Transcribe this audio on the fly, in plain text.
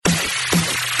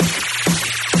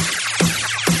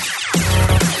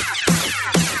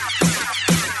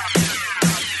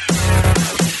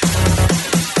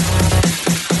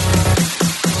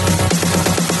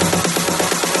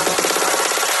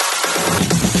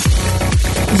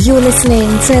You're listening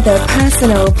to the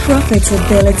Personal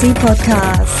Profitability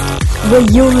Podcast, where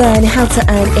you'll learn how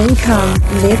to earn income,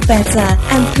 live better,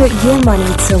 and put your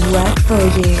money to work for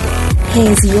you.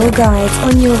 Here's your guide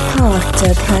on your path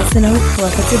to personal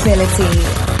profitability,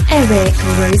 Eric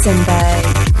Rosenberg.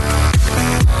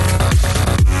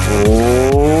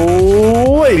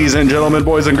 Ladies and gentlemen,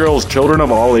 boys and girls, children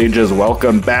of all ages,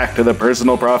 welcome back to the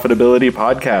Personal Profitability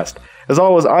Podcast. As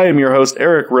always, I am your host,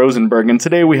 Eric Rosenberg, and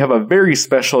today we have a very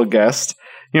special guest.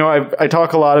 You know, I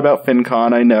talk a lot about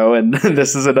FinCon, I know, and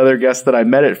this is another guest that I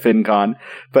met at FinCon,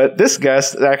 but this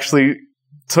guest actually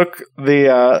took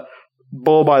the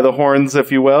bull by the horns,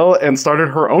 if you will, and started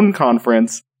her own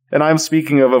conference. And I'm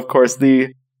speaking of course,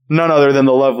 none other than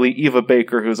the lovely Eva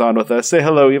Baker, who's on with us. Say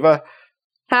hello, Eva.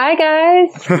 Hi,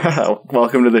 guys.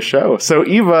 Welcome to the show. So,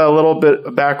 Eva, a little bit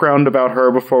of background about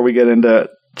her before we get into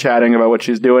chatting about what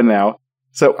she's doing now.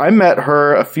 So, I met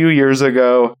her a few years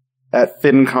ago at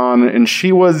FinCon, and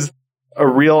she was a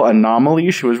real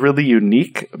anomaly. She was really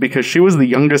unique because she was the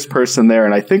youngest person there,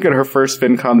 and I think at her first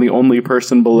FinCon, the only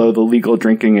person below the legal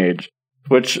drinking age,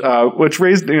 which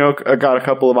raised, got a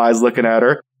couple of eyes looking at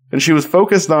her. And she was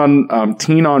focused on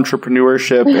teen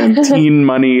entrepreneurship and teen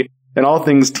money and all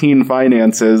things teen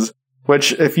finances,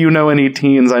 which if you know any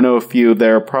teens, I know a few,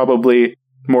 they're probably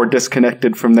more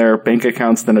disconnected from their bank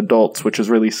accounts than adults, which is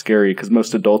really scary because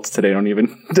most adults today don't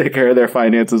even take care of their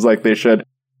finances like they should.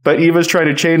 But Eva's trying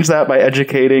to change that by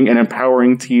educating and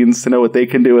empowering teens to know what they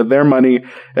can do with their money,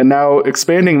 and now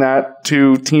expanding that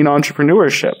to teen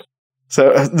entrepreneurship.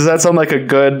 So does that sound like a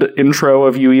good intro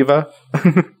of you, Eva?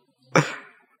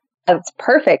 That's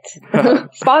perfect.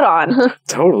 Spot on.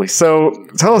 Totally. So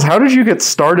tell us, how did you get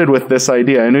started with this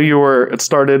idea? I knew it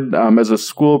started as a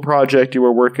school project you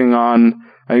were working on.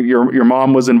 Your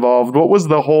mom was involved. What was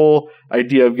the whole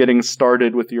idea of getting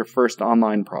started with your first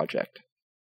online project?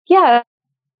 Yeah,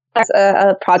 that's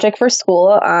a project for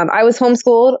school. I was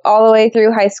homeschooled all the way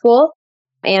through high school.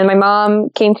 And my mom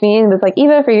came to me and was like,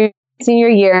 Eva, for your senior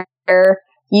year,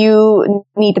 you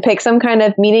need to pick some kind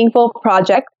of meaningful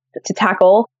project to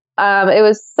tackle. It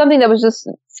was something that was just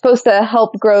supposed to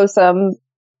help grow some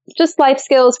just life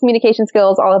skills, communication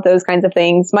skills, all of those kinds of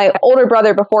things. My older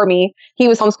brother before me, he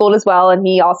was homeschooled as well, and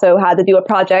he also had to do a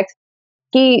project.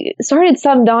 He started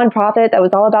some nonprofit that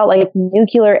was all about like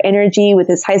nuclear energy with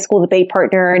his high school debate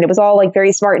partner, and it was all like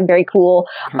very smart and very cool.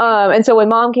 And so when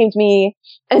mom came to me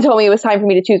and told me it was time for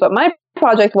me to choose what my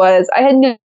project was, I had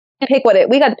no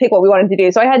we got to pick what we wanted to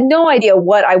do. So I had no idea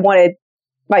what I wanted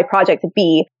my project to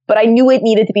be, but I knew it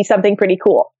needed to be something pretty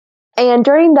cool. And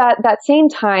during that same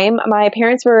time, my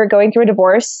parents were going through a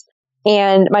divorce,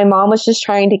 and my mom was just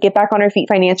trying to get back on her feet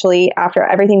financially after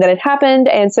everything that had happened.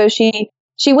 And so she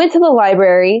went to the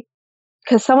library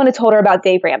because someone had told her about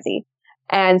Dave Ramsey,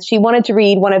 and she wanted to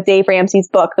read one of Dave Ramsey's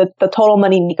book, The Total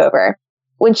Money Makeover.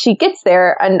 When she gets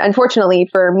there, and unfortunately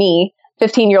for me,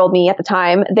 15-year-old me at the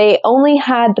time, they only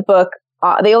had the book,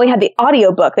 they only had the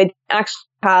audio book. They didn't actually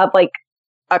have like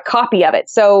a copy of it.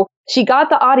 So she got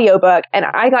the audiobook, and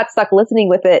I got stuck listening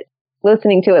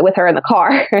to it with her in the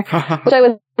car, which I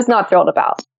was not thrilled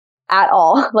about at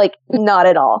all. Like, not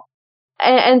at all.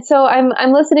 And so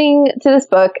I'm listening to this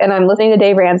book, and I'm listening to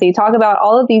Dave Ramsey talk about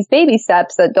all of these baby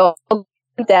steps that don't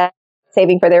debt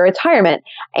saving for their retirement.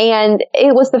 And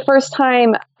it was the first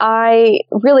time I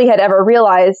really had ever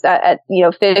realized that at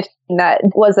 15 that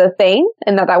was a thing,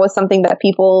 and that was something that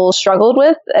people struggled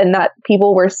with, and that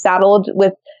people were saddled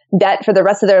with debt for the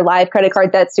rest of their life, credit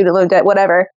card debt, student loan debt,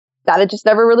 whatever. That had just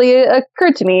never really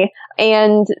occurred to me.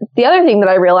 And the other thing that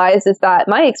I realized is that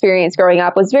my experience growing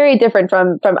up was very different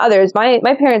from others. My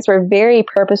parents were very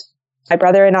purposeful, my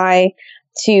brother and I,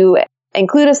 to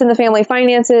include us in the family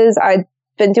finances. I'd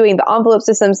been doing the envelope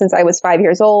system since I was 5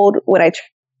 years old, when I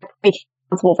became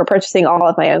responsible for purchasing all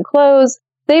of my own clothes.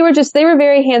 They were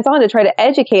very hands-on to try to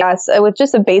educate us with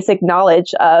just a basic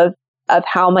knowledge of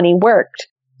how money worked.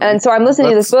 And so I'm listening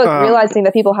to this book, realizing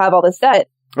that people have all this debt.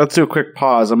 Let's do a quick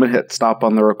pause. I'm going to hit stop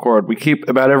on the record. We keep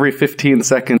about every 15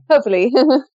 seconds. Hopefully.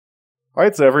 All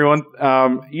right, so everyone,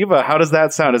 Eva, how does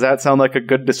that sound? Does that sound like a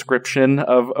good description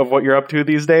of what you're up to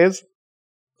these days?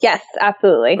 Yes,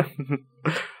 absolutely.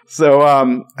 So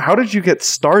how did you get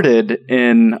started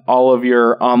in all of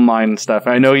your online stuff?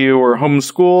 I know you were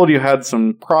homeschooled. You had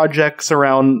some projects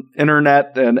around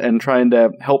internet and trying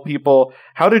to help people.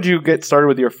 How did you get started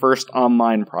with your first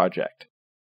online project?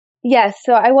 Yes,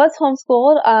 so I was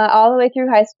homeschooled all the way through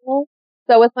high school.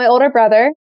 So with my older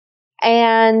brother,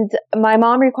 and my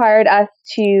mom required us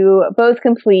to both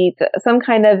complete some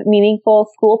kind of meaningful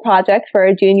school project for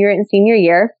our junior and senior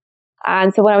year.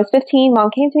 And so when I was 15, mom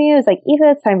came to me and was like,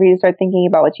 Eva, it's time for you to start thinking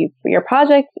about for your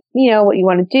project, what you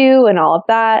want to do and all of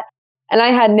that. And I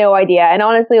had no idea. And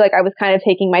honestly, like I was kind of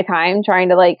taking my time trying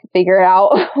to like figure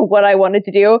out what I wanted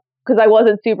to do because I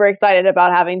wasn't super excited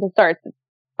about having to start this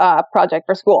project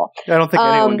for school. I don't think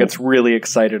anyone gets really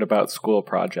excited about school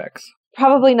projects.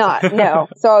 Probably not. No.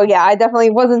 So yeah, I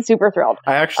definitely wasn't super thrilled.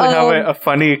 I actually have a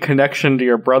funny connection to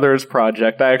your brother's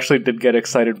project. I actually did get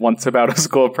excited once about a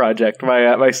school project.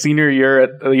 My senior year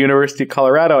at the University of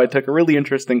Colorado, I took a really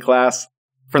interesting class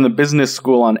from the business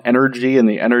school on energy and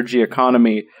the energy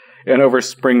economy. And over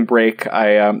spring break,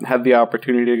 I had the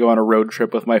opportunity to go on a road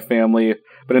trip with my family,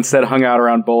 but instead hung out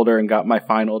around Boulder and got my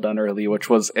final done early, which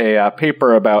was a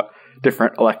paper about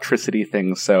different electricity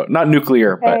things. So not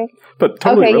nuclear, but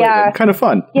totally really good. Kind of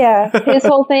fun. Yeah, his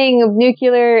whole thing of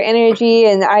nuclear energy,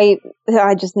 and I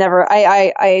just never,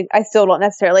 I still don't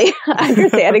necessarily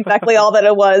understand exactly all that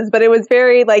it was, but it was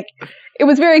very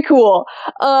cool.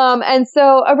 And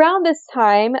so around this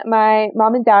time, my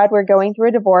mom and dad were going through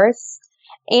a divorce,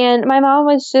 and my mom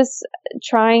was just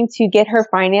trying to get her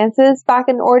finances back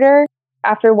in order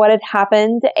after what had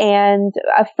happened. And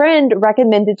a friend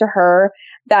recommended to her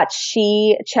that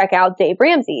she check out Dave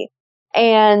Ramsey.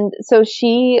 And so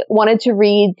she wanted to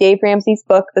read Dave Ramsey's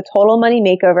book, The Total Money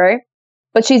Makeover.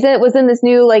 But she was in this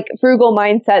new like frugal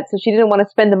mindset, so she didn't want to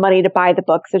spend the money to buy the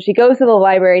book. So she goes to the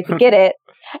library to get it.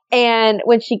 And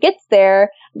when she gets there,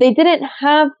 they didn't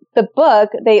have the book.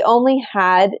 They only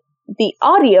had the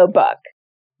audio book.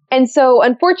 And so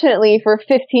unfortunately for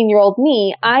 15-year-old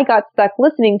me, I got stuck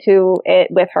listening to it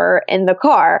with her in the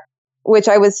car, which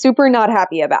I was super not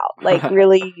happy about. Like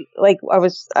really, like I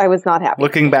was not happy.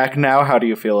 Looking back now, how do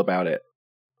you feel about it?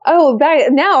 Oh,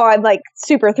 now I'm like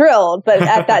super thrilled. But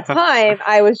at that time,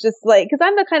 I was just like, because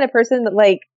I'm the kind of person that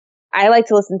like, I like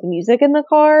to listen to music in the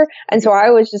car. And so I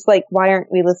was just like, why aren't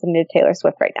we listening to Taylor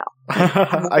Swift right now?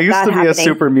 I used to be a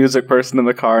super music person in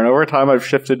the car. And over time, I've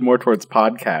shifted more towards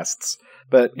podcasts.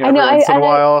 But every once in a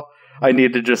while, I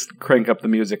need to just crank up the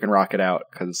music and rock it out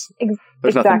because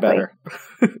there's nothing better.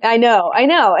 I know.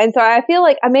 And so I feel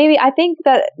like I'm going to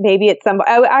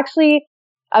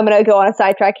go on a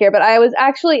sidetrack here, but I was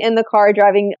actually in the car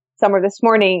driving somewhere this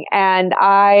morning, and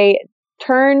I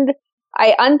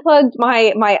unplugged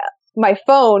my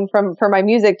phone from my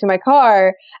music to my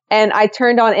car, and I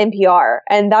turned on NPR,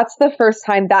 and that's the first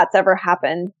time that's ever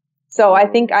happened. So I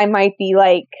think I might be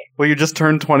like... Well, you just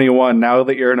turned 21. Now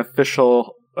that you're an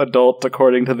official adult,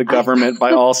 according to the government,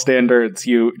 by all standards,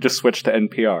 you just switched to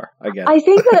NPR, I guess. I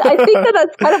think that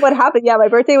that's kind of what happened. Yeah, my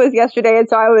birthday was yesterday, and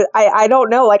so I don't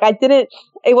know. Like, it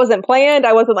wasn't planned.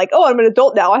 I wasn't like, oh, I'm an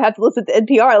adult now, I have to listen to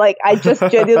NPR. Like, I just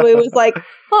genuinely was like,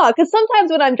 because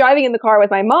sometimes when I'm driving in the car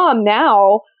with my mom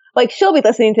now, like, she'll be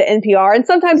listening to NPR, and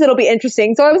sometimes it'll be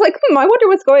interesting. So I was like, I wonder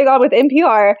what's going on with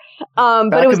NPR.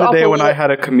 But it was in the day when I had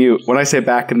a commute. When I say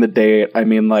back in the day, I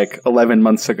mean like 11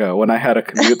 months ago when I had a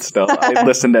commute still. I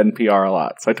listened to NPR a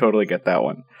lot, so I totally get that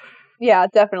one. Yeah,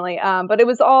 definitely. But it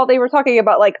was they were talking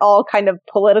about like all kind of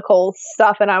political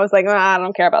stuff, and I was like, I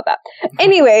don't care about that.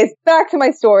 Anyways, back to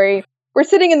my story. We're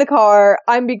sitting in the car.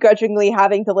 I'm begrudgingly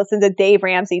having to listen to Dave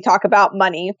Ramsey talk about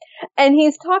money. And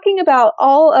he's talking about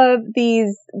all of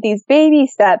these baby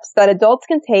steps that adults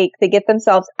can take to get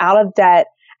themselves out of debt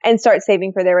and start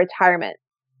saving for their retirement.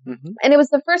 Mm-hmm. And it was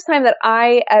the first time that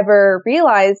I ever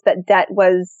realized that debt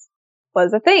was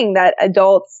a thing, that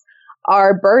adults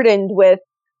are burdened with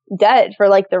debt for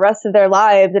like the rest of their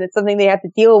lives, and it's something they have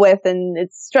to deal with, and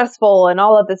it's stressful and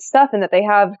all of this stuff, and that they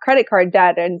have credit card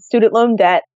debt and student loan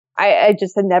debt. I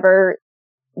just had never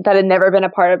been a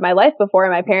part of my life before.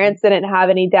 My parents didn't have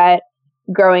any debt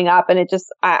growing up, and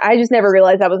I just never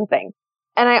realized that was a thing.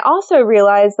 And I also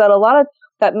realized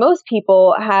that most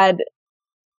people had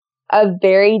a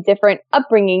very different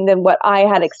upbringing than what I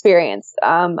had experienced.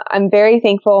 I'm very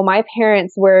thankful. My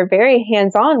parents were very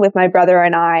hands-on with my brother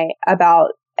and I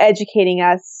about educating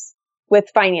us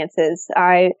with finances.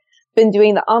 I've been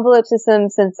doing the envelope system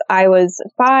since I was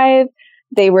 5.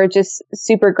 They were just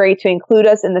super great to include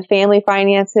us in the family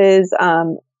finances,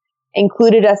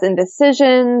 included us in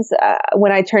decisions.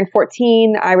 When I turned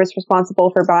 14, I was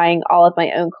responsible for buying all of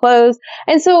my own clothes.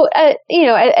 And so, at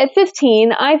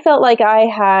 15, I felt like I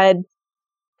had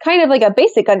kind of like a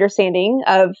basic understanding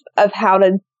of how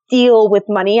to deal with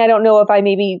money. I don't know if I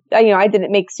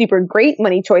didn't make super great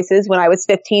money choices when I was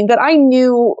 15, but I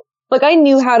knew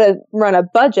how to run a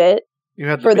budget. You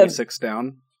had the basics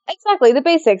down. Exactly, the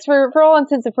basics for all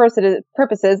intents and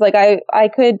purposes. Like I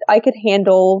could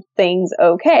handle things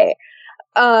okay.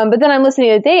 But then I'm listening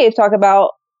to Dave talk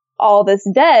about all this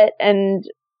debt, and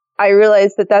I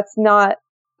realized that that's not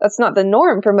that's not the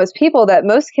norm for most people, that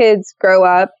most kids grow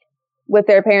up with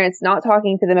their parents not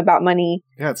talking to them about money.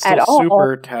 Yeah, it's still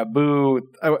super taboo.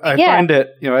 I find it,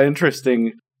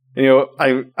 interesting.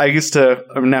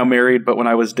 I'm now married, but when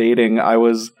I was dating, I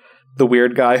was the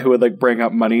weird guy who would like bring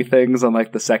up money things on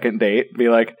like the second date, be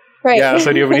like, right. Yeah,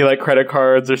 so do you have any like credit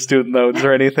cards or student loans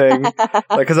or anything?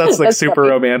 Like, cause that's like that's super funny.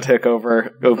 Romantic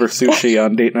over sushi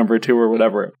on date number 2 or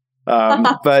whatever.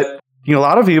 But a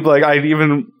lot of people, like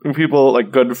even people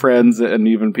like good friends and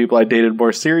even people I dated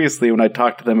more seriously, when I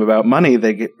talk to them about money,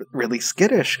 they get really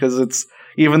skittish because it's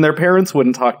even their parents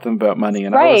wouldn't talk to them about money.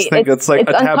 And I always think it's like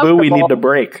a taboo we need to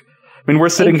break. I mean, we're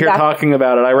sitting here talking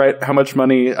about it. I write how much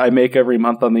money I make every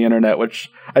month on the internet,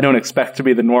 which I don't expect to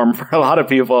be the norm for a lot of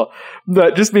people.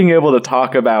 But just being able to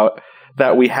talk about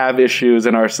that we have issues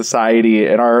in our society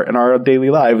and our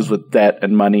daily lives with debt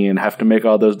and money and have to make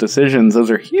all those decisions, those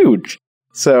are huge.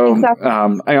 So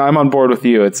I'm on board with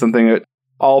you. It's something that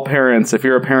all parents, if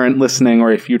you're a parent listening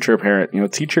or a future parent,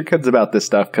 teach your kids about this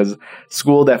stuff because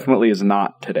school definitely is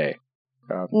not today.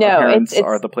 No, parents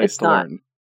are the place to learn.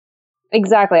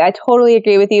 Exactly. I totally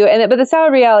agree with you. But the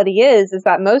sad reality is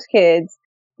that most kids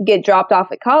get dropped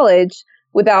off at college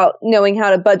without knowing how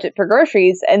to budget for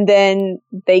groceries. And then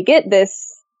they get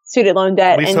this student loan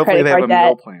debt and credit card debt.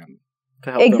 Meal plan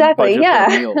to help them budget their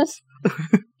meals.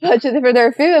 Budget for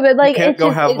their food. But like, you can't go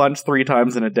have lunch 3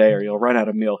 times in a day or you'll run out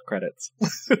of meal credits.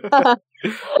 No,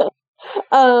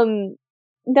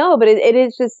 but it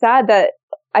is just sad that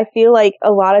I feel like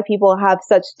a lot of people have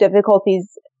such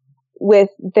difficulties with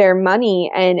their money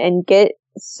and get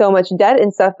so much debt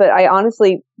and stuff. But I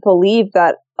honestly believe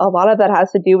that a lot of that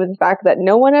has to do with the fact that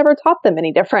no one ever taught them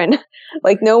any different.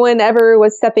 Like no one ever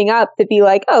was stepping up to be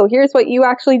like, oh, here's what you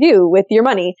actually do with your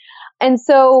money. And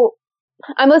so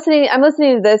I'm listening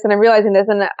to this and I'm realizing this,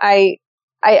 and I'm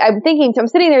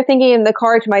sitting there thinking in the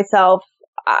car to myself,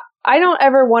 I don't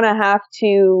ever want to have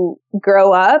to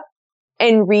grow up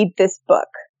and read this book.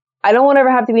 I don't want to ever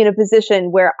have to be in a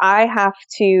position where I have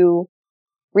to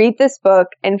read this book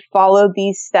and follow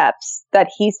these steps that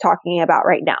he's talking about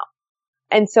right now.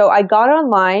 And so I got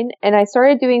online and I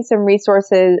started doing some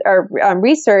resources or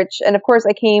research. And of course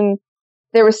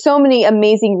there were so many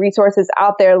amazing resources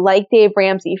out there like Dave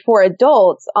Ramsey for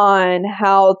adults on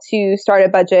how to start a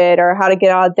budget or how to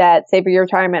get out of debt, save for your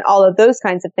retirement, all of those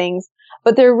kinds of things.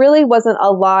 But there really wasn't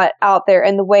a lot out there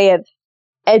in the way of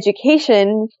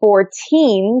education for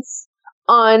teens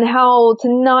on how to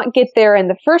not get there in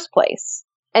the first place.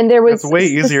 And there was... It's way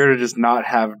easier to just not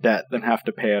have debt than have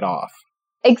to pay it off.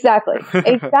 Exactly.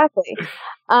 And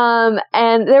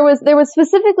there was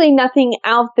specifically nothing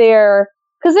out there,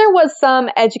 because there was some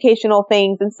educational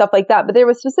things and stuff like that, but there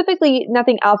was specifically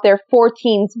nothing out there for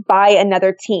teens by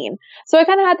another teen. So I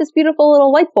kind of had this beautiful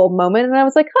little light bulb moment, and I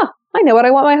was like, I know what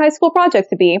I want my high school project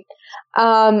to be.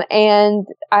 And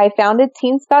I founded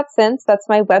Teens Got Sense. That's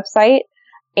my website.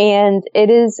 And it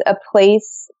is a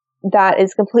place that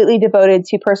is completely devoted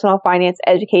to personal finance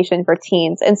education for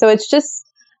teens. And so it's just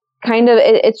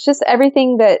it's just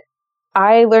everything that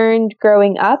I learned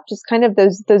growing up, just kind of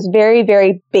those very,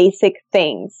 very basic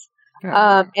things.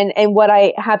 Yeah. And what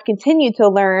I have continued to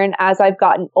learn as I've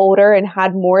gotten older and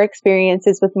had more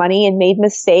experiences with money and made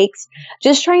mistakes,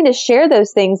 just trying to share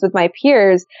those things with my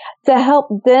peers to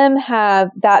help them have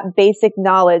that basic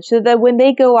knowledge so that when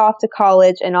they go off to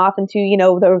college and off into,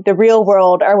 the real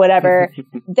world or whatever,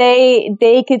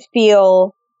 they could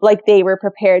feel like they were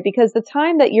prepared, because the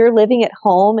time that you're living at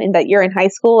home and that you're in high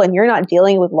school and you're not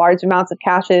dealing with large amounts of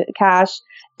cash,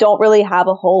 don't really have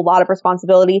a whole lot of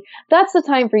responsibility, that's the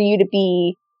time for you to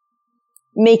be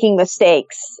making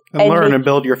mistakes and learn and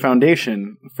build your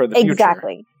foundation for the future.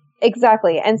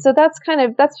 Exactly. And so that's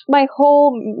my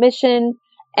whole mission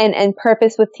and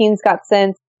purpose with Teens Got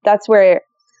Sense. That's where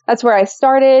I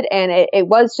started, and it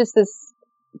was just this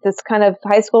kind of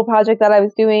high school project that I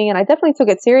was doing, and I definitely took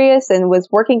it serious and was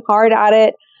working hard at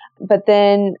it. But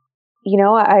then,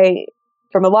 I,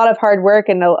 from a lot of hard work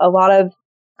and a lot of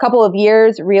couple of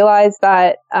years, realized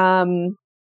that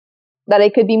that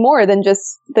it could be more than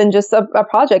just a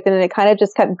project, and it kind of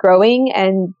just kept growing,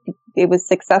 and it was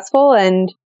successful,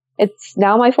 and it's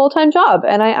now my full-time job,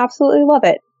 and I absolutely love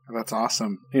it. That's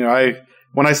awesome.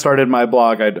 When I started my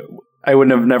blog, I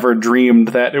would have never dreamed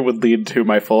that it would lead to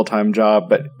my full-time job,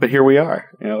 but here we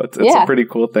are. It's a pretty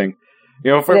cool thing.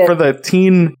 For the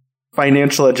teen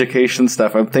financial education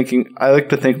stuff, I like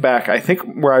to think back. I think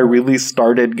where I really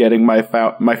started getting my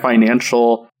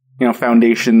financial,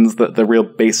 foundations, the real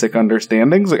basic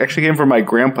understandings, actually came from my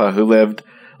grandpa, who lived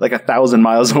like 1,000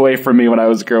 miles away from me when I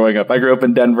was growing up. I grew up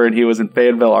in Denver and he was in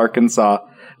Fayetteville, Arkansas,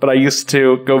 but I used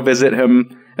to go visit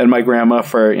him and my grandma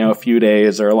for, a few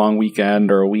days or a long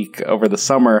weekend or a week over the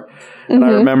summer. And I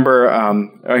remember,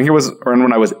 I think it was around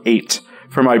when I was 8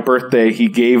 for my birthday, he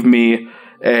gave me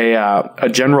a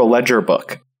general ledger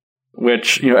book,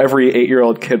 which, every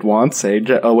 8-year-old kid wants,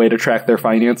 a way to track their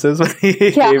finances.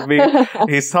 He's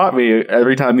taught me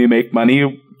every time you make money,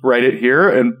 you write it here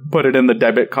and put it in the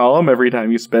debit column. Every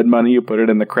time you spend money, you put it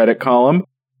in the credit column.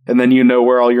 And then you know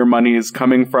where all your money is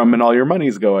coming from and all your money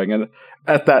is going. And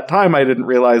at that time, I didn't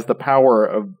realize the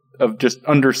power of just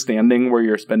understanding where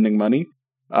you're spending money.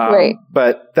 Right.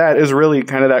 But that is really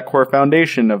kind of that core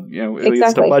foundation of, it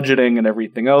leads to budgeting and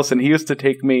everything else. And he used to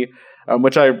take me,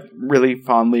 which I really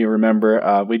fondly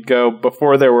remember, we'd go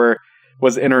before there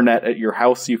was internet at your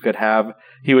house you could have.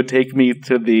 He would take me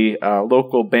to the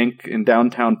local bank in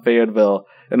downtown Fayetteville,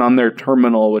 and on their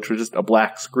terminal, which was just a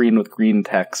black screen with green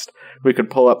text, we could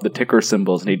pull up the ticker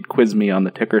symbols, and he'd quiz me on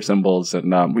the ticker symbols,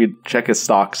 and we'd check his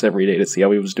stocks every day to see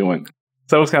how he was doing.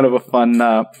 So it was kind of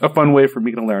a fun way for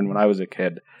me to learn when I was a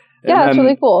kid. It's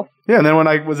really cool. Yeah, and then when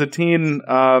I was a teen,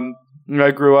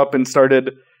 I grew up and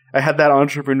I had that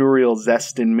entrepreneurial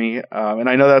zest in me, and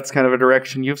I know that's kind of a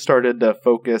direction you've started to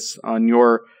focus on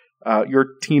your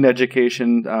teen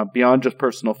education beyond just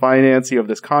personal finance. You have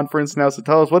this conference now, so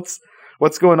tell us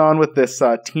what's going on with this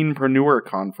Teenpreneur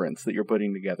conference that you're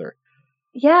putting together.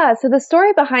 Yeah, so the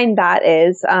story behind that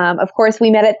is, of course,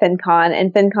 we met at FinCon,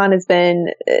 and FinCon has been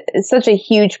such a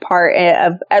huge part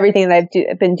of everything that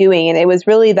I've been doing, and it was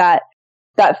really that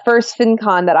first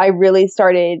FinCon that I really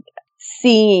started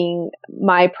seeing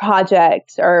my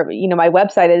project or, my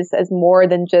website as more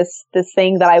than just this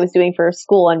thing that I was doing for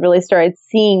school, and really started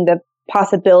seeing the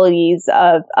possibilities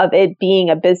of it being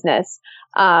a business.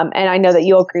 And I know that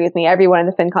you'll agree with me. Everyone in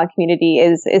the FinCon community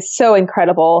is so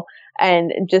incredible.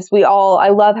 And just I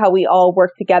love how we all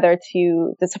work together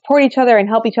to support each other and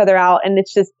help each other out. And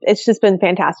it's just been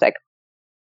fantastic.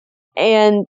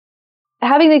 And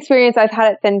having the experience I've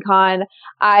had at FinCon,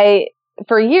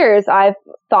 for years, I've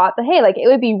thought that, hey, like it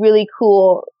would be really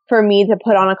cool for me to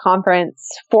put on a conference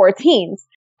for teens.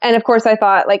 And of course I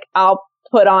thought like, I'll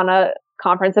put on a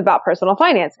conference about personal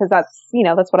finance because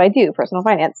that's what I do, personal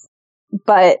finance.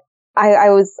 But I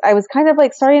was kind of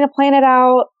like starting to plan it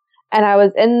out, and I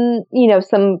was in,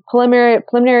 some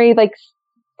preliminary like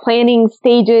planning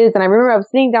stages. And I remember I was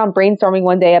sitting down brainstorming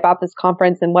one day about this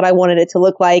conference and what I wanted it to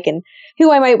look like and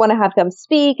who I might want to have come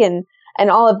speak and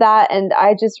all of that. And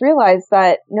I just realized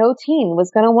that no teen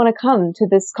was going to want to come to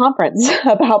this conference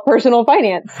about personal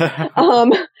finance.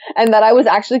 And that I was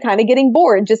actually kind of getting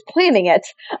bored just planning it.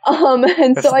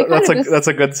 That's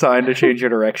a good sign to change your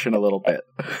direction a little bit.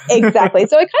 Exactly.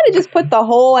 So I kind of just put the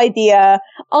whole idea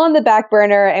on the back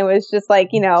burner and was just like,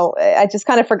 I just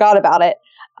kind of forgot about it.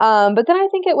 But then I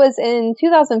think it was in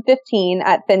 2015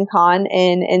 at FinCon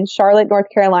in Charlotte, North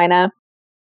Carolina.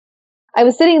 I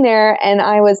was sitting there and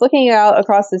I was looking out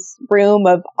across this room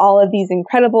of all of these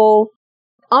incredible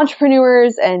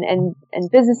entrepreneurs and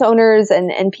business owners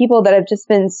and people that have just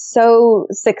been so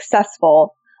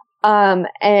successful. And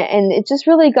it just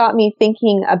really got me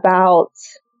thinking about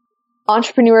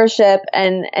entrepreneurship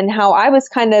and how I was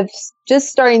kind of just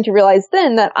starting to realize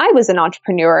then that I was an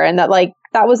entrepreneur and that like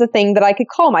that was a thing that I could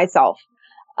call myself.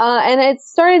 And it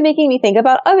started making me think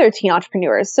about other teen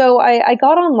entrepreneurs. So I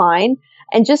got online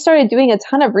and just started doing a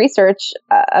ton of research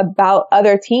about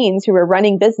other teens who were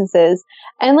running businesses.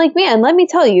 And like, man, let me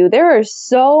tell you, there are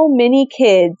so many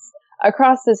kids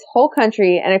across this whole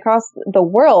country and across the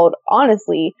world,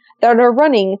 honestly, that are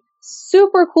running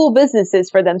super cool businesses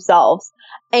for themselves.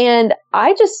 And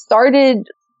I just started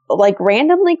like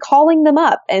randomly calling them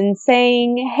up and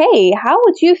saying, hey, how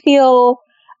would you feel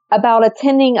about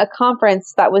attending a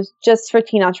conference that was just for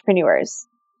teen entrepreneurs?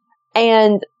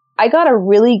 And I got a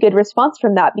really good response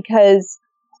from that because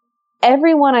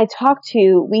everyone I talked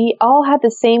to, we all had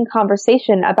the same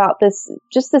conversation about this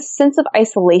sense of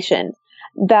isolation,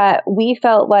 that we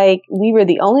felt like we were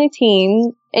the only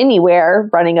teen anywhere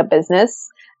running a business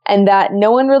and that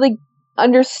no one really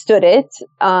understood it.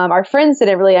 Our friends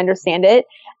didn't really understand it.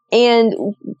 And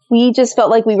we just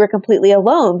felt like we were completely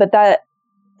alone. I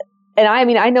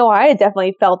know I had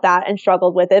definitely felt that and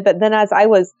struggled with it. But then as I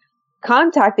was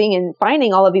contacting and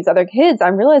finding all of these other kids,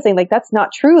 I'm realizing like that's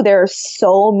not true. There are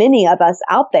so many of us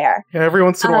out there. Yeah, every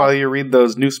once in a while you read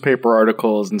those newspaper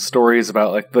articles and stories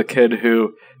about like the kid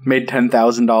who made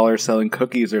 $10,000 selling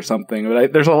cookies or something. But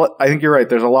I think you're right.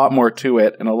 There's a lot more to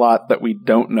it and a lot that we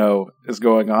don't know is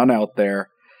going on out there.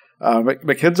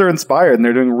 But kids are inspired and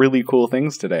they're doing really cool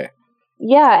things today.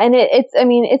 Yeah, and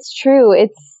it's true.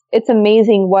 It's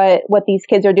amazing what these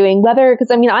kids are doing. Because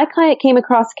I kind of came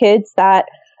across kids that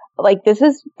like this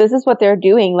is what they're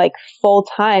doing like full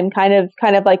time, kind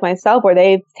of like myself, where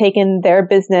they've taken their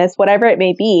business, whatever it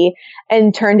may be,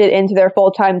 and turned it into their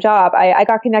full time job. I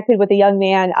got connected with a young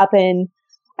man up in,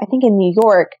 I think in New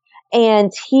York,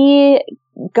 and he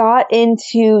got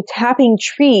into tapping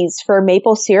trees for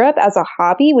maple syrup as a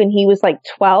hobby when he was like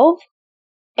 12.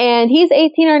 And he's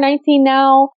 18 or 19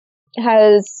 now,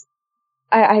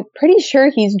 I'm pretty sure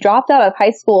he's dropped out of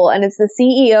high school and is the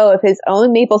CEO of his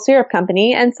own maple syrup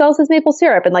company and sells his maple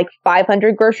syrup in like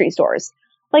 500 grocery stores.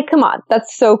 Like, come on,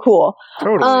 that's so cool.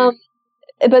 Totally.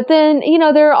 But then, you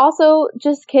know, there are also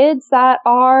just kids that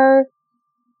are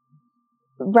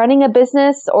running a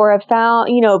business or have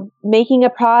found, you know, making a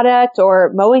product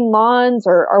or mowing lawns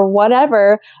or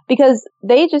whatever, because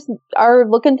they just are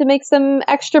looking to make some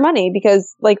extra money.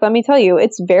 Because, like, let me tell you,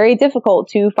 it's very difficult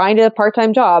to find a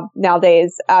part-time job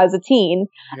nowadays as a teen.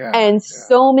 And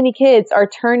so many kids are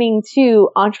turning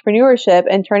to entrepreneurship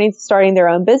and turning to starting their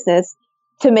own business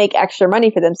to make extra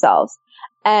money for themselves.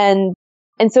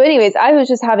 And so anyways, I was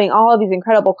just having all of these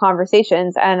incredible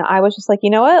conversations, and I was just like,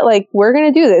 you know what? Like, we're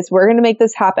going to do this. We're going to make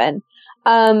this happen.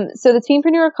 So the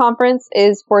Teenpreneur Conference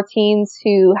is for teens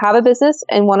who have a business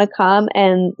and want to come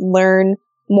and learn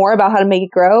more about how to make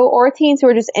it grow, or teens who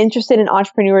are just interested in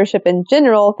entrepreneurship in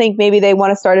general, think maybe they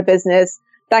want to start a business,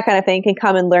 that kind of thing, can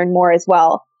come and learn more as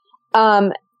well.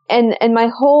 And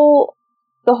the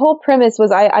whole premise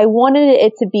was I wanted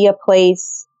it to be a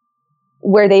place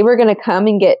where they were going to come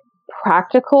and get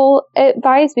practical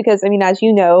advice, because I mean, as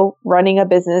you know, running a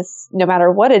business, no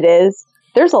matter what it is,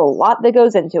 there's a lot that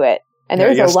goes into it. And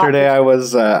there's yesterday I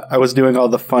was doing all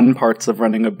the fun parts of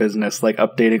running a business, like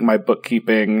updating my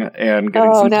bookkeeping and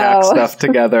getting some tax stuff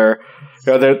together.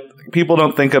 You know, people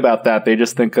don't think about that. They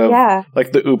just think of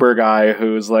like the Uber guy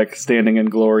who's like standing in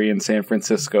glory in San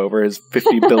Francisco over his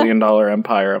 $50 billion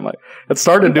empire. I'm like, it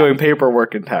started doing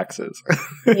paperwork and taxes.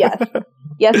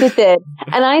 Yes, it did.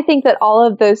 And I think that all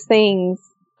of those things,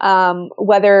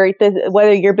 whether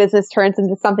your business turns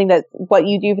into something that's what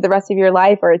you do for the rest of your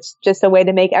life, or it's just a way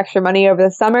to make extra money over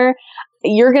the summer,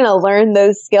 you're going to learn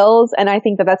those skills. And I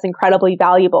think that that's incredibly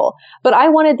valuable. But I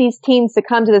wanted these teens to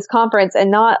come to this conference and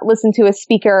not listen to a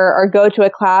speaker or go to a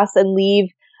class and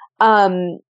leave,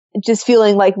 just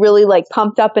feeling like really like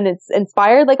pumped up and it's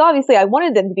inspired. Like, obviously I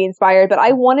wanted them to be inspired, but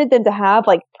I wanted them to have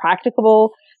like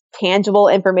practicable, tangible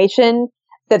information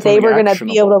that they were going to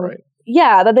be able to,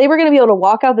 that they were going to be able to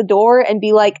walk out the door and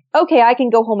be like, okay, I can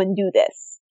go home and do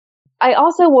this. I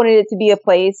also wanted it to be a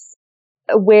place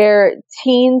where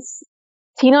teen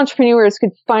entrepreneurs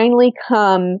could finally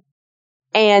come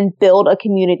and build a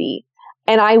community.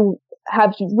 And I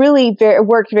have really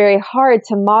worked very hard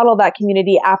to model that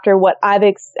community after what I've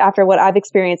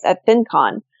experienced at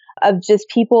FinCon, of just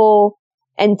people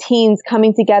and teens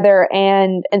coming together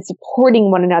and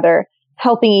supporting one another,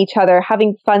 helping each other,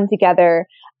 having fun together,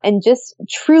 and just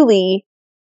truly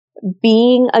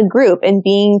being a group and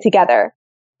being together.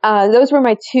 Those were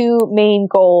my two main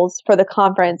goals for the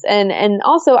conference. And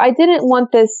also, I didn't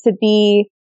want this to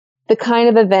be the kind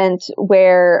of event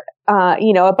where,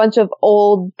 a bunch of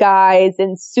old guys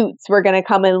in suits were going to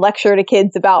come and lecture to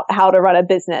kids about how to run a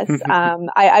business.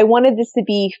 I wanted this to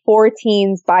be for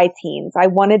teens by teens. I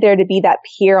wanted there to be that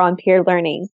peer-on-peer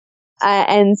learning.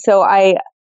 And so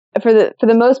for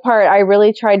the most part, I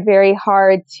really tried very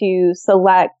hard to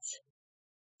select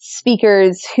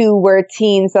speakers who were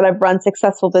teens that have run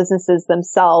successful businesses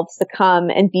themselves to come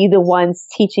and be the ones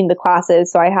teaching the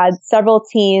classes. So I had several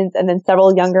teens and then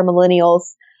several younger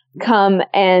millennials come,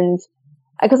 and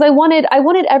because I wanted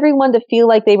everyone to feel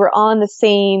like they were on the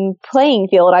same playing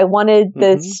field. I wanted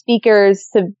the speakers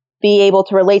to be able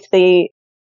to relate to the,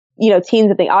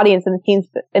 teens in the audience, and the teens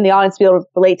in the audience to be able to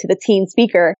relate to the teen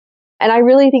speaker. And I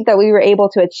really think that we were able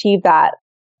to achieve that.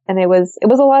 And it was a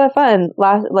lot of fun. It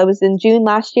was in June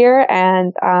last year,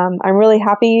 and I'm really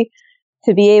happy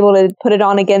to be able to put it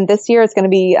on again this year. It's going to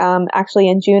be actually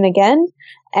in June again,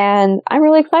 and I'm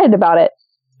really excited about it.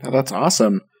 Oh, that's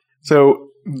awesome. So,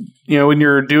 when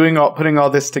you're putting all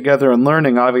this together and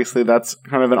learning, obviously that's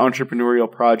kind of an entrepreneurial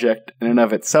project in and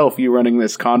of itself. You running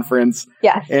this conference,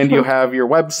 yes, and you have your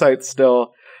website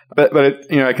still. But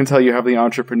I can tell you have the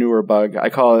entrepreneur bug. I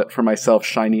call it for myself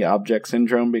shiny object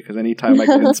syndrome, because anytime I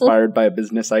get inspired by a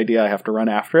business idea, I have to run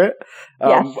after it.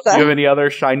 Yes. Do you have any other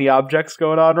shiny objects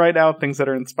going on right now? Things that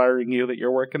are inspiring you that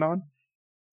you're working on?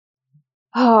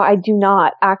 Oh, I do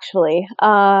not, actually.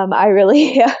 I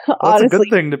really, honestly. That's a good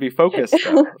thing to be focused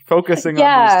on. Focusing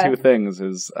on these two things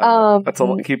is,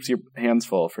 it keeps your hands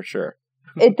full for sure.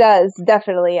 It does,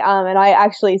 definitely. And I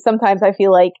actually, sometimes I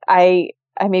feel like I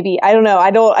I don't know.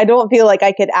 I don't feel like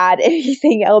I could add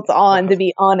anything else on, to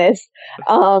be honest,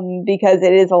 because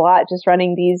it is a lot just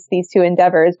running these two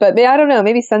endeavors. But I don't know,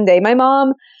 maybe someday. My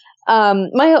mom,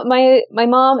 my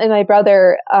mom and my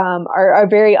brother, are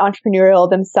very entrepreneurial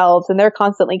themselves, and they're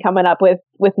constantly coming up with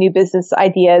new business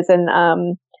ideas.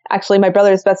 And, actually my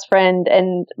brother's best friend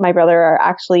and my brother are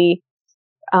actually,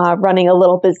 running a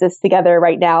little business together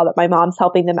right now that my mom's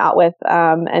helping them out with.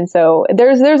 And so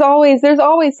there's always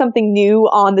something new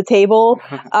on the table.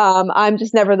 I'm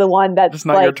just never the one that's just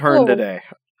not your turn today.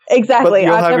 Exactly. But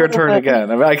you'll have your turn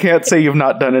again. I mean, I can't say you've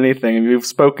not done anything. You've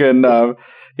spoken, when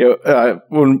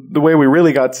the way we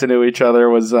really got to know each other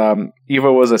was,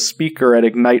 Eva was a speaker at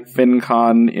Ignite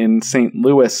FinCon in St.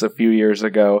 Louis a few years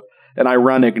ago, and I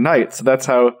run Ignite. So that's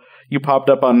how you popped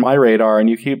up on my radar, and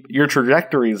your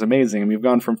trajectory is amazing. I mean, you've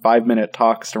gone from 5-minute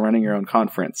talks to running your own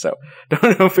conference. So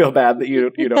don't feel bad that you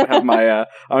don't have my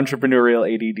entrepreneurial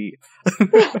ADD.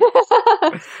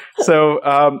 So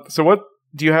what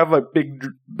do you have, like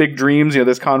big dreams? You know,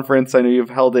 this conference, I know you've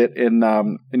held it in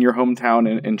your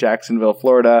hometown in Jacksonville,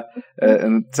 Florida,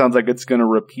 and it sounds like it's going to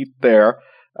repeat there.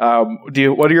 What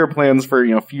are your plans for,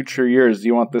 future years? Do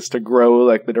you want this to grow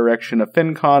like the direction of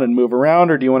FinCon and move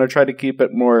around, or do you want to try to keep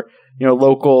it more,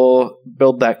 local,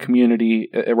 build that community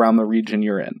around the region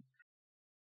you're in?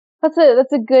 That's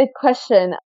a good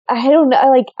question. I don't know.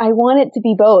 I want it to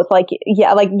be both.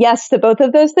 Yes to both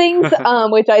of those things,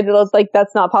 which I like,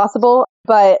 that's not possible.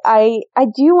 But I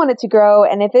do want it to grow.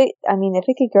 And if it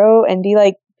could grow and be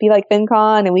like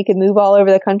FinCon, and we could move all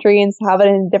over the country and have it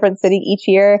in a different city each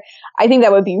year, I think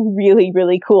that would be really,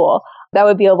 really cool. That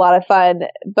would be a lot of fun.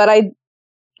 But I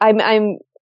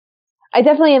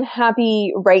definitely am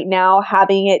happy right now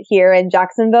having it here in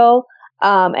Jacksonville,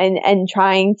 and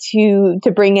trying to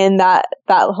bring in that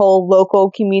whole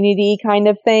local community kind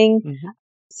of thing. Mm-hmm.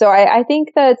 So I think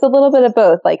that it's a little bit of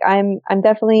both. Like I'm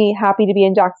definitely happy to be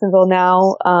in Jacksonville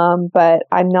now, but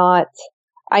I'm not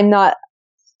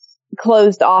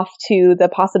closed off to the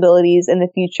possibilities in the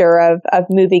future of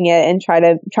moving it and trying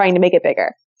to make it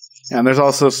bigger. And there's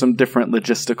also some different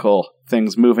logistical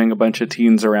things, moving a bunch of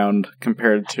teens around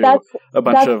compared to a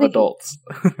bunch of adults.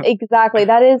 Exactly.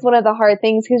 That is one of the hard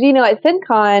things, because, at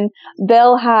FinCon,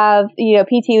 they'll have,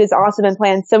 PT has also been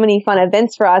planning so many fun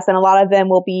events for us, and a lot of them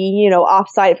will be,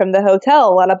 off-site from the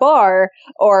hotel at a bar,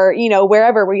 or,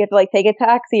 wherever where you have to take a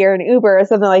taxi or an Uber or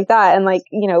something like that. And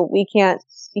you can't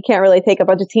really take a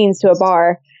bunch of teens to a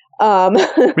bar. I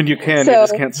mean, you can, you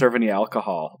just can't serve any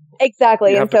alcohol.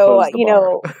 Exactly. And so,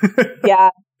 yeah,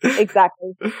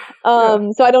 exactly.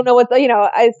 So I don't know what,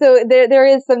 so there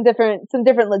is some different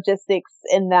logistics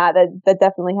in that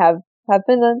definitely have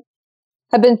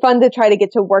been fun to try to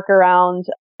get to work around,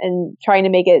 and trying to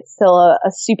make it still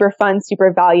a super fun,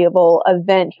 super valuable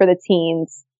event for the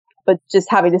teens, but just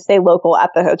having to stay local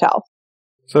at the hotel.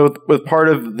 So with part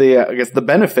of the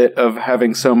benefit of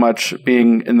having so much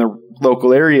being in the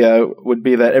local area would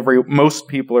be that most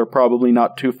people are probably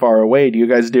not too far away. Do you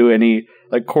guys do any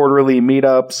quarterly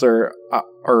meetups or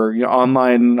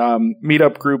online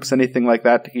meetup groups, anything like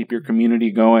that, to keep your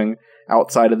community going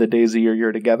outside of the days of your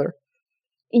year together?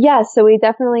 Yeah, so we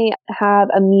definitely have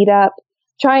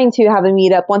trying to have a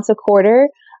meetup once a quarter,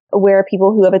 where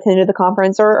people who have attended the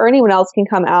conference or anyone else can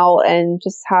come out and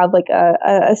just have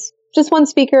just one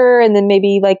speaker, and then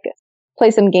maybe play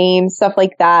some games, stuff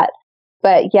like that.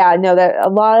 But yeah, no,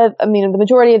 the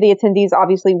majority of the attendees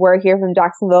obviously were here from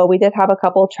Jacksonville. We did have a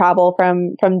couple travel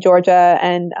from Georgia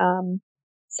and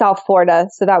South Florida,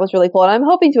 so that was really cool. And I'm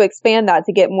hoping to expand that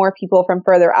to get more people from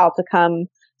further out to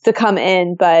come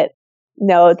in. But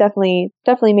no, definitely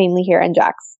mainly here in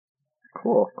Jax.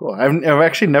 Cool. I've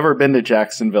actually never been to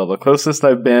Jacksonville. The closest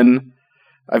I've been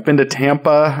to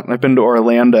Tampa, and I've been to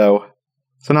Orlando.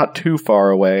 So not too far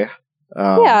away.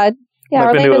 Yeah.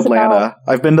 I've been to Atlanta.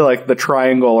 I've been to the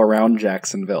triangle around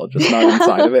Jacksonville, just not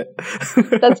inside of it.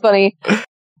 That's funny.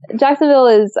 Jacksonville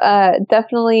is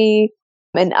definitely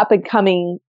an up and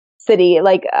coming city.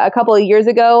 A couple of years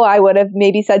ago, I would have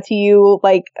maybe said to you,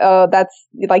 that's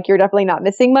you're definitely not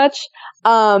missing much.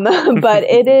 But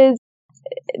it is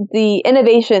the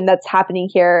innovation that's happening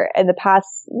here in the past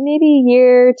maybe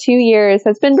year, 2 years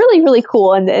has been really, really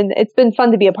cool. And it's been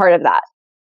fun to be a part of that.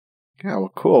 Yeah,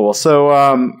 well, cool. Well,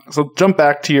 so jump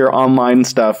back to your online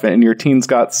stuff and your Teens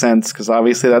Got Sense, because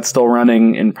obviously that's still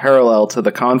running in parallel to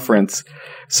the conference.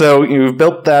 So you've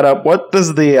built that up. What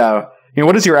does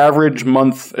what does your average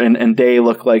month and day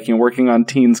look like? Working on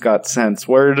Teens Got Sense.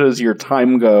 Where does your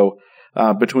time go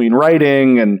between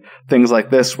writing and things like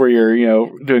this, where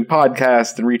you're doing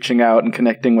podcasts and reaching out and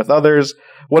connecting with others?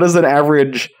 What is an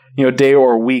average day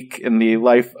or week in the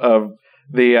life of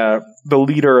the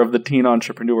leader of the teen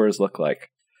entrepreneurs look like?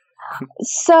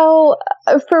 So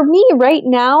for me right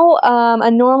now,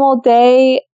 a normal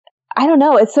day, I don't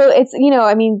know. It's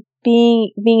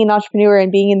being an entrepreneur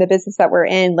and being in the business that we're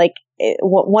in,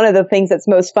 one of the things that's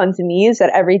most fun to me is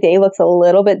that every day looks a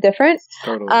little bit different.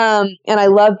 Totally. And I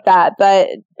love that. But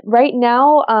right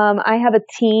now, I have a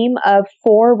team of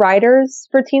 4 writers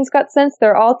for Teens Got Sense.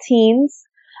 They're all teens.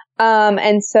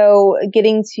 And so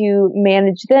getting to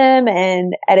manage them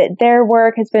and edit their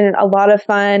work has been a lot of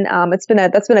fun. That's been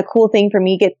a cool thing for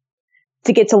me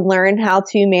to get to learn how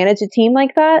to manage a team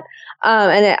like that.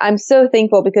 And I'm so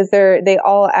thankful because they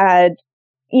all add,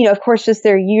 of course, just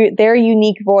their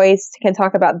unique voice, can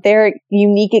talk about their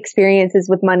unique experiences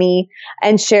with money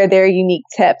and share their unique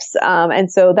tips.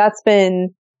 And so that's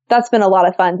been a lot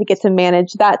of fun to get to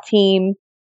manage that team. I'm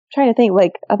trying to think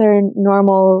other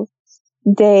normal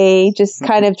day, just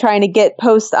kind of trying to get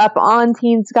posts up on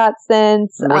Teens Got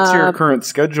Sense. What's your current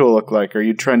schedule look like? Are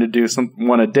you trying to do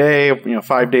one a day,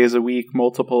 5 days a week,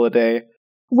 multiple a day?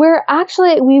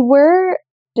 We were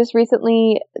just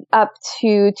recently up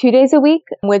to 2 days a week,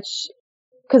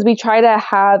 because we try to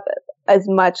have as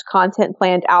much content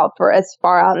planned out for as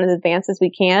far out in advance as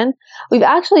we can. We've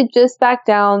actually just backed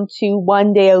down to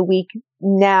 1 day a week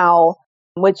now,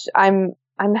 which I'm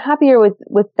happier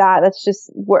with that. That's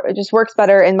it just works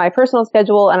better in my personal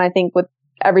schedule. And I think with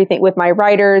everything, with my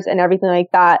writers and everything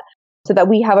like that, so that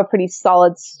we have a pretty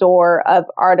solid store of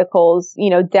articles,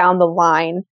 down the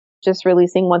line. Just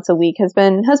releasing once a week has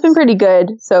been pretty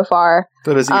good so far.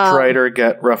 So does each writer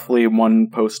get roughly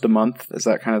 1 post a month? Is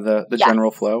that kind of the yes.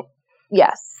 general flow?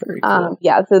 Yes. Very cool.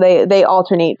 Yeah. So they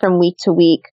alternate from week to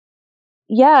week.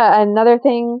 Yeah. Another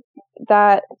thing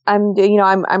that I'm doing,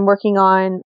 I'm working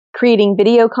on creating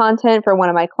video content for one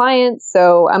of my clients.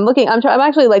 So I'm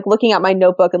actually looking at my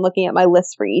notebook and looking at my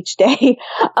list for each day.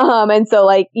 And so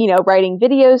writing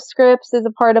video scripts is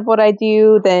a part of what I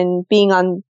do. Then being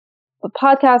on a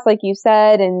podcast, like you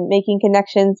said, and making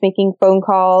connections, making phone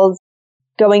calls,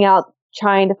 going out,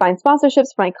 trying to find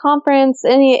sponsorships for my conference.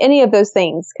 Any of those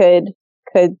things could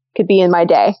be in my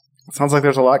day. It sounds like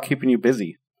there's a lot keeping you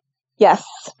busy. Yes,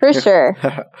 for sure.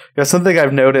 Something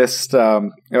I've noticed, I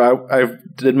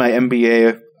did my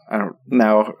MBA,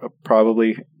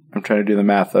 I'm trying to do the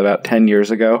math, about 10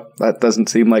 years ago. That doesn't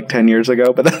seem like 10 years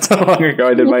ago, but that's how long ago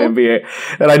I did my MBA.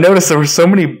 And I noticed there were so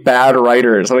many bad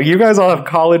writers. You guys all have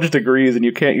college degrees and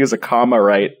you can't use a comma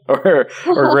right or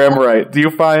grammar right. Do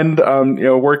you find,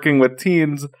 working with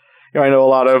teens, I know a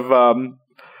lot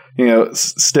of,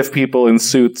 stiff people in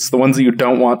suits, the ones that you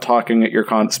don't want talking at your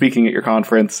speaking at your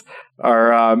conference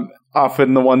are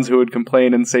often the ones who would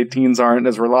complain and say teens aren't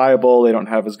as reliable. They don't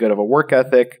have as good of a work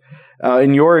ethic.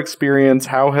 In your experience,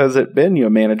 how has it been,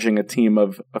 managing a team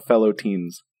of fellow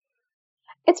teens?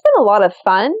 It's been a lot of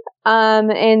fun.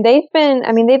 And they've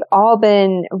all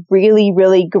been really,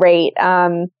 really great.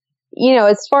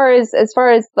 As far as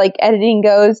editing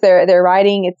goes, their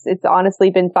writing, it's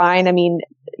honestly been fine.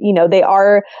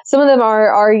 Some of them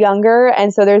are younger,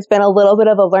 and so there's been a little bit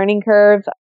of a learning curve,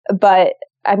 but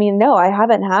no, I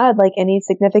haven't had any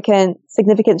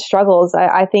significant struggles.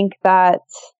 I think that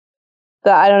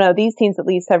I don't know, these teens at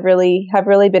least have really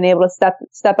been able to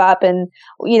step up. And,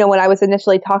 when I was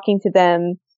initially talking to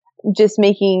them, just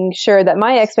making sure that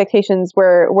my expectations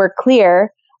were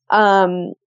clear,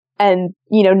 and,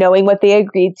 knowing what they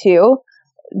agreed to,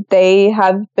 they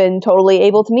have been totally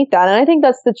able to meet that. And I think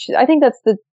that's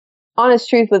the honest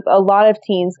truth with a lot of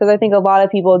teens, because I think a lot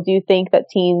of people do think that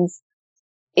teens,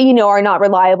 are not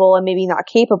reliable and maybe not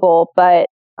capable. But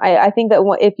I think that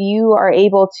if you are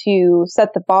able to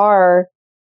set the bar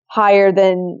higher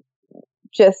than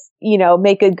just,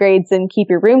 make good grades and keep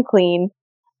your room clean,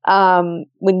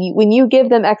 when you give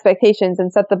them expectations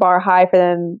and set the bar high for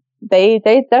them, they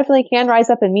definitely can rise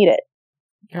up and meet it.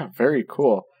 Yeah, very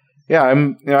cool. Yeah,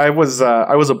 I was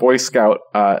a Boy Scout.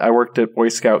 I worked at Boy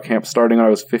Scout camp starting when I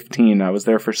was 15. I was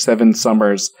there for 7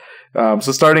 summers. So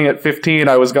starting at 15,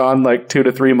 I was gone 2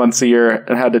 to 3 months a year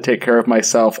and had to take care of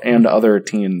myself and other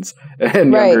teens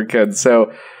and younger kids.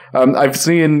 So I've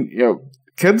seen,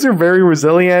 kids are very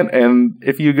resilient, and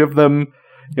if you give them,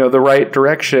 the right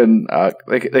direction,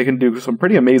 they can do some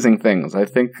pretty amazing things. I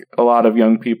think a lot of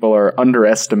young people are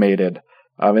underestimated.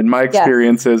 In my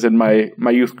experiences, in my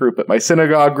youth group at my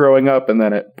synagogue growing up, and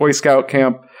then at Boy Scout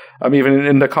camp, even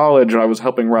into college, I was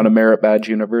helping run a merit badge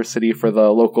university for the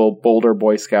local Boulder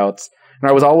Boy Scouts. And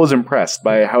I was always impressed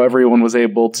by how everyone was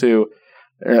able to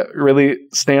really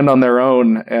stand on their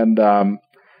own. And,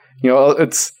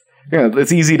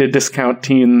 it's easy to discount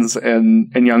teens and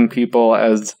young people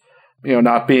as,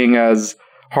 not being as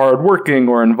hardworking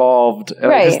or involved.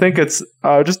 And I just think it's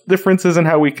just differences in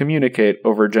how we communicate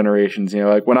over generations.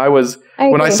 Like when I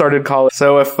started college.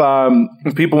 So if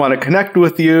people want to connect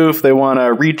with you, if they want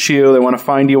to reach you, they want to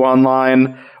find you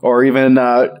online, or even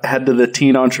head to the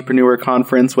Teen Entrepreneur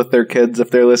Conference with their kids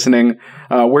if they're listening,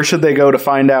 where should they go to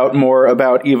find out more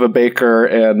about Eva Baker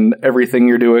and everything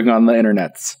you're doing on the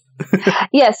internets?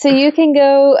 So you can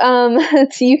go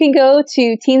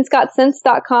to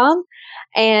teensgotsense.com,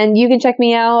 and you can check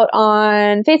me out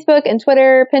on Facebook and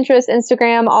Twitter, Pinterest,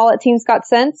 Instagram, all at Teens Got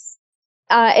Sense.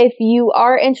 If you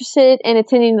are interested in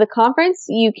attending the conference,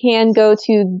 you can go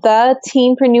to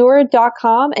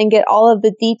theteenpreneur.com and get all of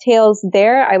the details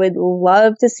there. I would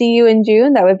love to see you in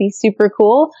June. That would be super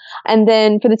cool. And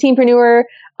then for the Teenpreneur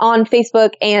on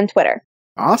Facebook and Twitter.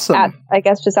 Awesome.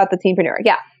 Just at the Teenpreneur.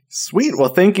 Yeah. Sweet. Well,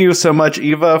 thank you so much,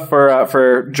 Eva,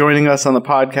 for joining us on the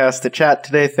podcast to chat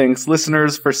today. Thanks,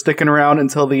 listeners, for sticking around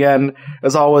until the end.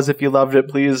 As always, if you loved it,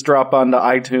 please drop onto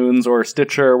iTunes or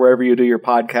Stitcher, wherever you do your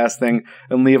podcasting,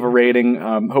 and leave a rating.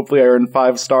 Hopefully I earn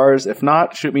 5 stars. If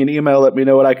not, shoot me an email. Let me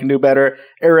know what I can do better.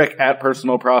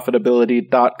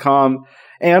 Eric@personalprofitability.com.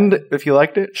 And if you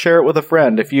liked it, share it with a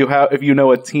friend. If you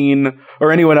know a teen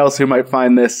or anyone else who might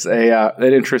find this an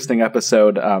interesting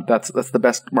episode, that's the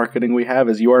best marketing we have,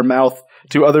 is your mouth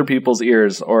to other people's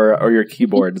ears or your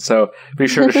keyboard. So be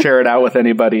sure to share it out with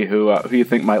anybody who you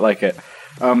think might like it.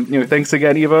 Thanks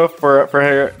again, Eva,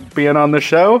 for being on the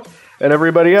show, and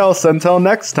everybody else. Until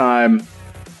next time,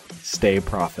 stay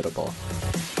profitable.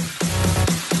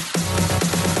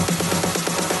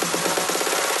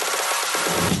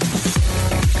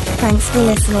 Thanks for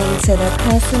listening to the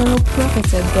Personal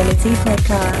Profitability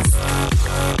Podcast.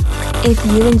 If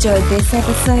you enjoyed this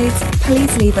episode,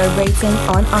 please leave a rating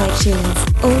on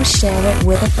iTunes or share it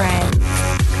with a friend.